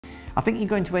I think you're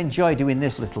going to enjoy doing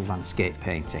this little landscape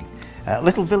painting. A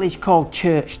little village called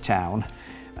Churchtown,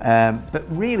 but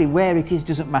really where it is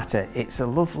doesn't matter. It's a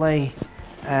lovely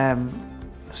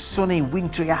sunny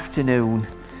wintry afternoon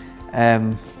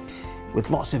with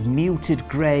lots of muted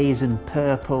greys and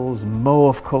purples,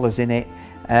 mauve colours in it.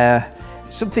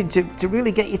 Something to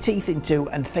really get your teeth into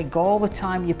and think all the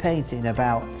time you're painting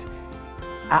about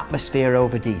atmosphere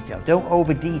over detail. Don't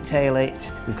over detail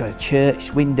it. We've got a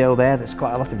church window there that's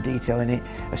quite a lot of detail in it,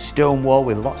 a stone wall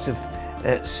with lots of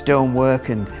stonework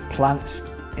and plants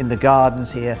in the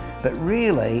gardens here, but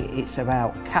really it's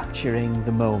about capturing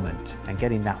the moment and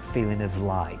getting that feeling of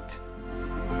light.